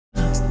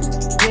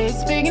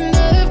Speaking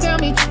of,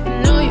 got me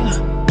tripping on you.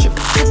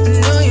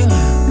 Tripping on you.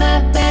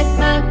 My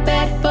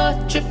bad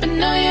for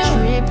tripping on you.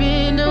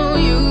 Tripping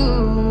on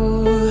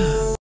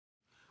you.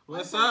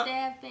 What's up?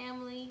 Dad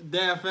family.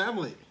 Dad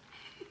family.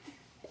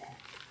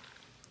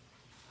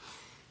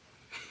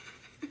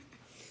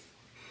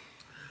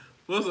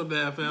 What's up,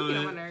 Dad family? You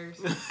get on my nerves.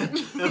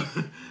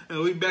 And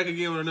we back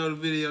again with another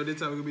video. This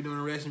time we're gonna be doing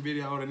a reaction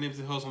video on the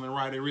Nipsey, Hussle, and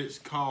Roddy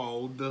Ricch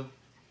called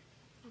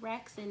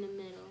Racks in the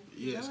Middle.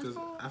 Yes, because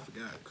I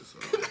forgot.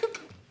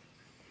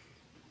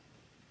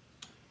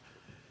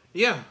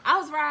 Yeah. I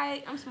was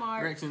right. I'm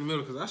smart. Racks in the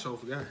middle because I sure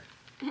forgot.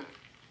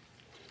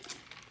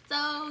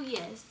 So,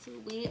 yes,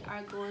 we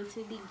are going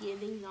to be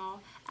giving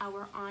y'all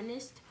our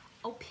honest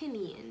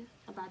opinion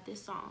about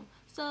this song.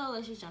 So,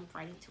 let's just jump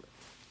right into it.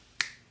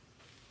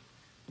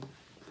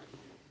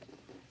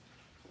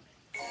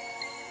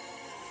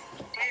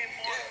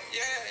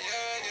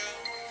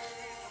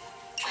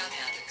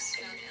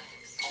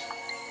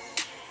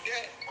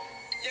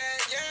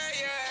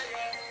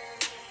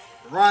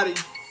 Roddy.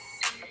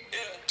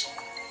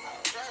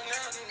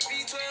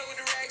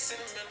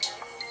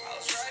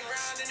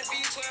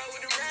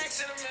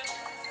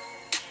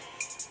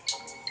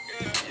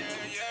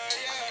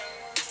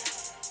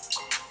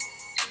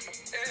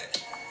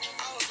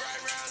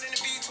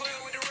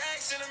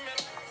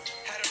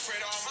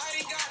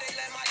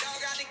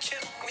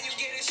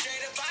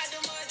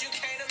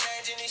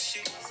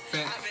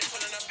 I've been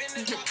pulling up in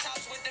the drop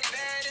tops with the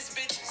baddest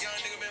bitches. Young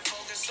nigga been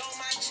focused on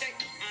my check.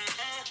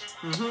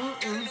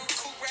 Got a new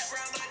coupe wrapped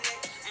around my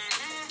neck.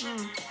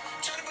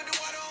 Tryna put the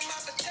water on my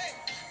potato.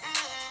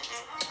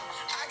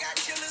 I got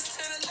killers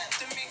to the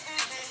left of me.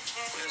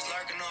 We was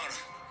lurking on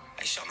her.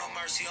 Ain't show no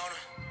mercy on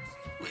her.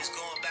 We was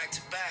going back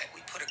to back.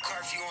 We put a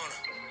curfew on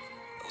her.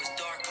 It was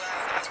dark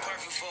cloud. That was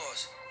perfect for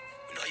us.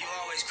 You know you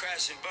always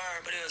crash and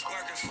burn, but it was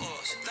working for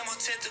us. Limo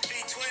tint to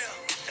B12.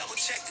 Double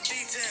check the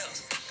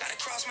details. Gotta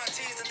cross my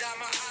T's and dot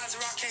my I's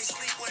or I can't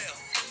sleep well.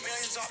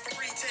 Millions off of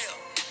retail.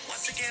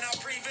 Once again, I'll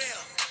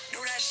prevail.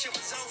 Knew that shit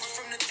was over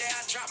from the day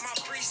I dropped my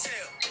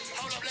pre-sale.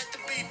 Hold up, let the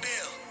beat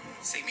build.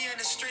 See me in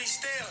the street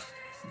still.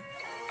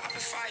 I've been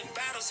fighting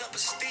battles up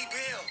a steep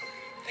hill.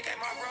 They gave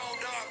my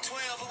road dog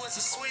 12, it was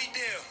a sweet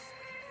deal.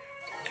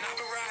 And I've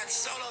been riding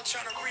solo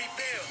trying to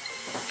rebuild.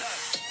 Look,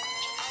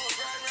 I was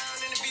riding around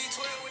in the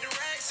V12 with the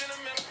racks in the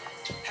middle.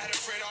 Had a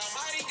friend,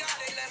 almighty God,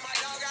 they let my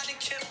dog out the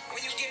kennel. When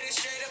you get it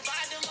straight up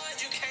by the mud,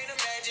 you can't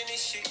imagine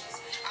this shit.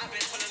 I've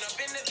been pulling up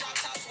in the drop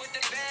tops with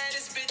the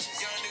baddest bitches.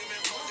 Young nigga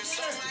been focused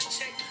on my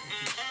check.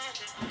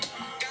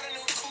 Got a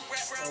new coupe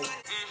wrapped around my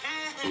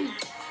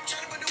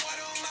tryna put the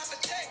water on my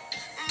potato.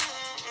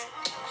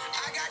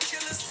 I got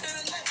killers to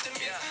the left of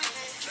me.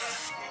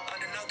 Yeah,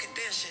 under no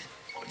condition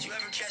would you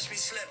ever catch me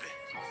slipping.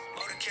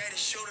 Motorcaded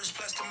shooters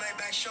plus the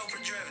Maybach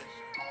chauffeur driven.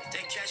 If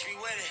they catch me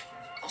with it,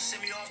 don't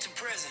send me off to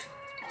prison.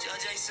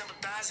 Judge ain't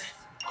sympathizing,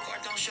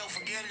 court don't show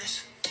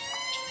forgiveness.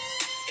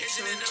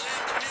 Itching in the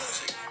land of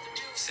music.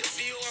 Sip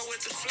Dior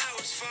with the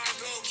flowers,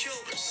 5 gold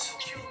Cubans.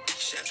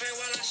 Champagne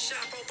while I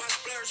shop, hope I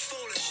splurge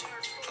foolish.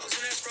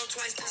 Closing escrow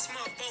twice this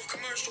month, both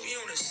commercial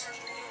units.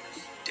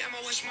 Damn,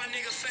 I wish my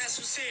nigga Fast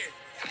was here.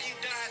 How you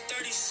died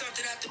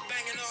 30-something after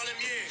banging all them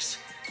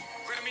years?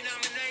 Grammy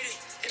nominated,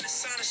 in the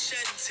sign of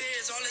shedding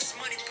tears. All this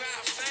money,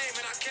 power, fame,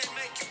 and I can't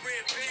make you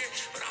reappear.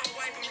 But I'll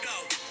wipe them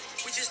though.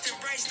 We just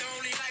embrace the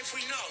only life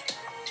we know.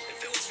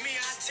 If it was me,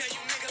 I'd tell you,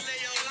 nigga,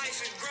 live your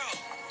life and grow.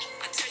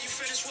 I tell you,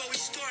 finish where we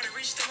started,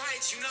 reach the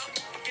heights, you know.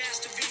 Gas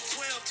the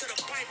V12 to the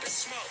pipe and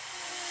smoke.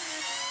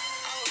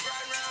 I was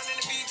riding around in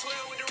the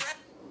V12 with the rap.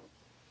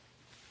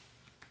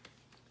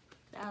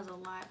 That was a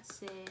lot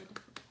said.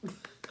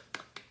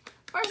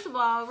 First of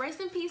all, rest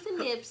in peace to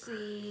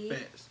Nipsey.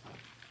 Facts.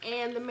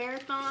 And the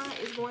marathon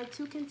is going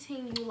to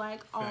continue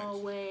like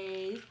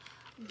always.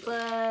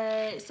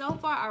 But so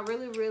far, I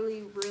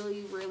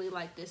really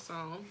like this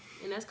song.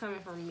 And that's coming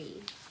from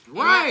me.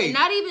 Right.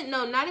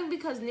 And not even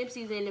because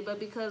Nipsey's in it, but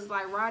because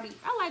like Roddy,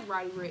 I like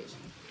Roddy Ricch.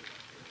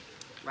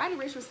 Roddy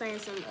Ricch was saying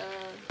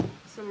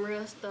some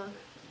real stuff.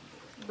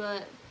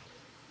 But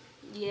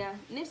yeah,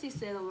 Nipsey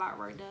said a lot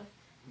right there.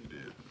 He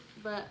did.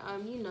 But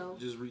you know.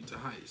 Just reach the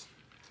heights.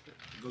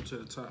 Go to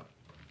the top.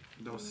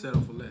 Don't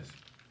settle for less.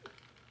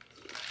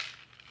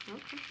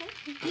 Okay.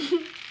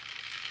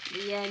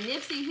 Yeah,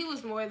 Nipsey, he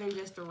was more than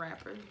just a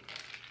rapper.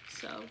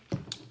 So.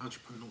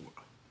 Entrepreneur.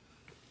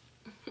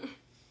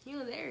 He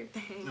was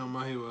everything. No,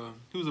 he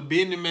was a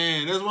business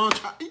man. That's what I'm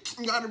trying.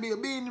 You gotta be a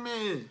business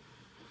man.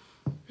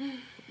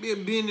 Be a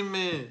business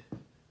man.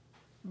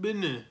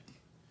 Business.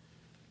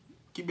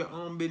 Keep your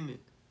own business.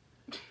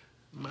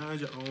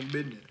 Mind your own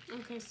business.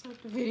 Okay,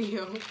 start the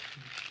video.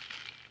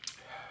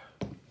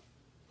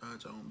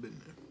 Mind your own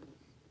business.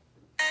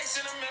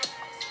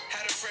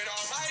 Had a friend,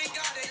 almighty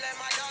God, they let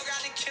my dog out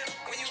the kennel.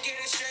 When you get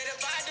it straight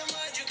up by the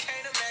mud, you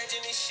can't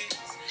imagine this shit.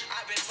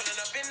 I've been pulling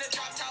up in the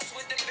drop tops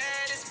with the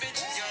baddest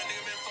bitches. Young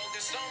nigga been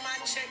focused on my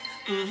check.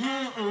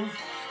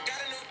 Got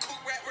a new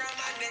coupe wrapped around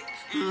my neck.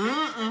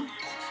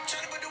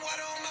 Tryna put the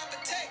water on my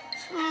potato.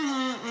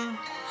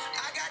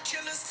 I got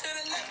killers to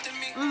the left of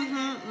me.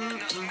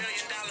 Another $1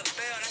 million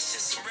bill, that's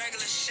just some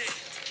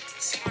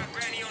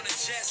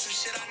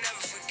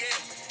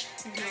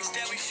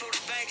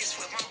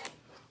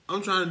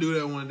I'm trying to do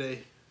that one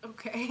day.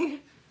 Okay.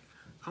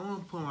 I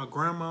want to put my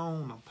grandma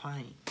on a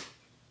plane.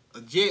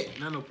 A jet,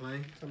 not no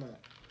plane. Come on.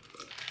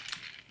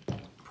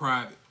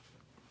 Private.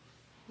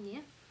 Yeah.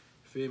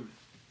 Feel me?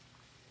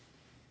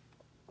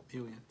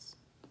 Millions.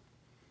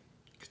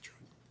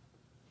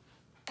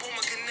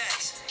 Puma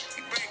connects.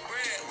 We break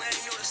bread, we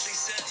ain't know the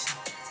success.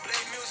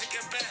 Play music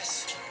and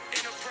best.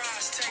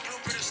 Enterprise, take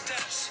lucrative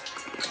steps.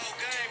 Cold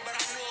game, but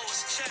I knew it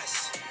was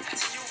chess. As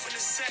a youth in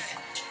the set,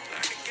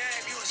 learn the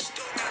game, you a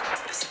student.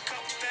 There's a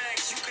couple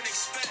things you can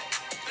expect.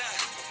 Look,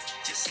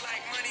 just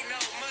like money, no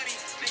money.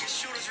 Niggas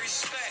shooters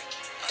respect.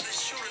 Other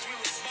shooters, we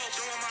was both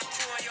doing my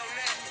crew on your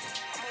neck.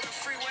 I'm on the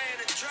freeway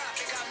in the drop,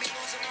 it got me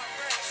losing my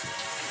breath.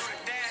 I do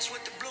the dash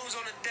with the blues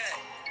on the deck.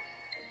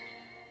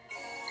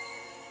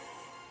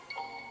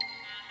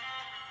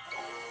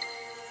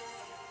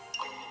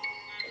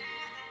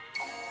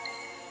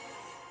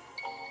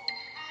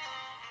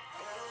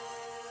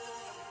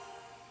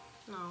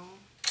 No.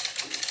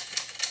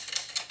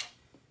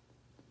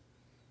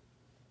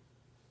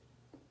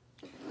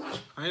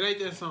 I like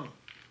that song.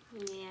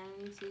 Yeah,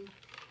 me too.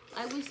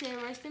 Like we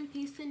said, rest in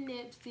peace to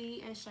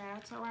Nipsey and shout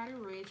out to Roddy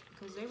Ricch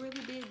because they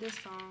really did this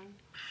song.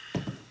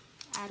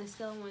 Out of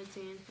scale of 1 to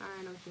 10, I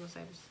already know what you gonna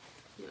say. This,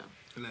 you know.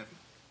 11.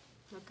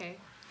 Okay.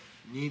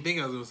 You didn't think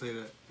I was gonna say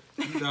that.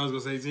 You thought I was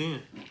gonna say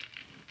 10.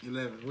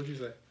 11. What'd you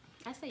say?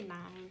 I say 9.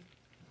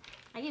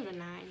 I give it a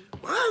 9.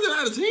 Why is it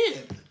out of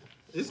 10?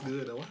 It's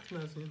good though. Why is it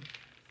not 10?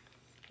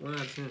 1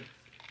 out of 10.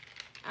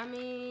 I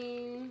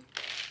mean,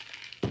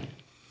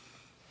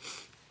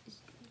 it's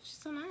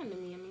just a 9 to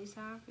me. I mean, it's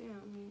how I feel.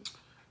 I mean,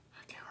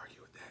 I can't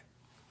argue with that.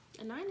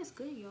 a 9 is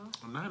good, y'all.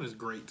 A 9 is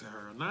great to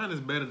her. A 9 is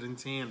better than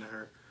 10 to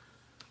her.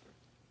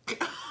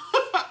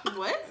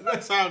 What?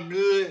 That's how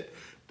good.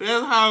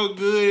 That's how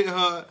good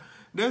her.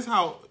 That's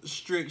how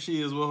strict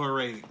she is with her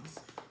ratings.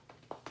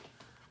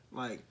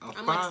 Like a I'm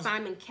 5. like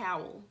Simon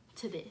Cowell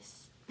to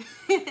this.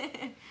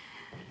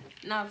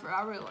 Nah,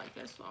 I really like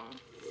that song.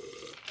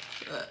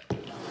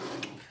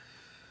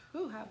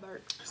 Ooh, hot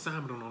burp.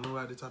 Simon don't know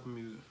nobody type of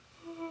music.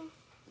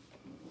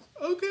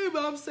 Okay,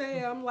 but I'm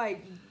saying I'm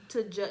like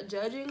to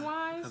judging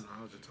wise. I know.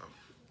 I was just talking.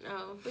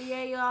 Oh, but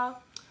yeah, y'all.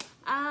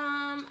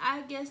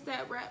 I guess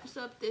that wraps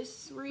up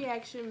this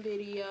reaction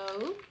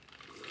video.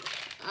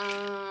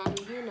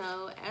 You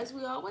know, as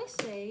we always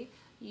say,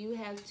 you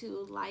have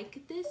to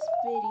like this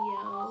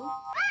video,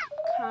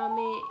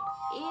 comment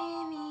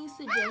any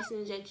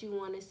suggestions that you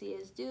want to see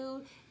us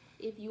do.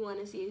 If you want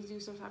to see us do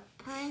some type of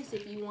pranks,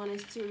 if you want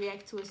us to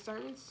react to a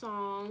certain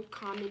song,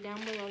 comment down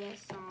below that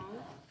song.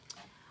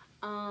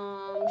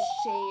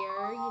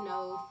 Share, you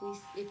know,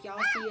 if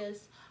y'all see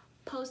us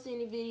post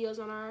any videos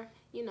on our,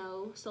 you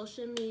know,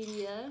 social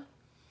media,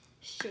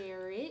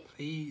 share it.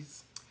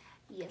 Please.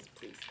 Yes,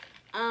 please.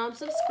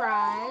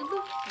 Subscribe,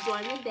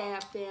 join the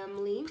Dab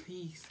family.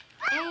 Please.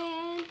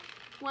 And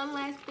one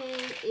last thing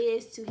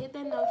is to hit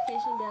that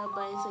notification bell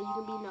button so you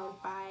can be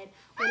notified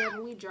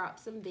whenever we drop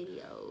some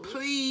videos.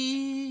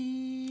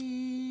 Please.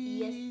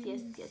 Yes,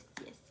 yes, yes,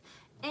 yes.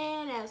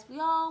 And as we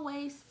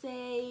always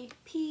say,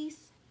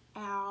 peace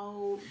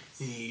out.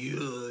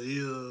 Yeah,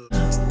 yeah.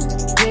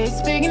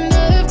 It's big enough.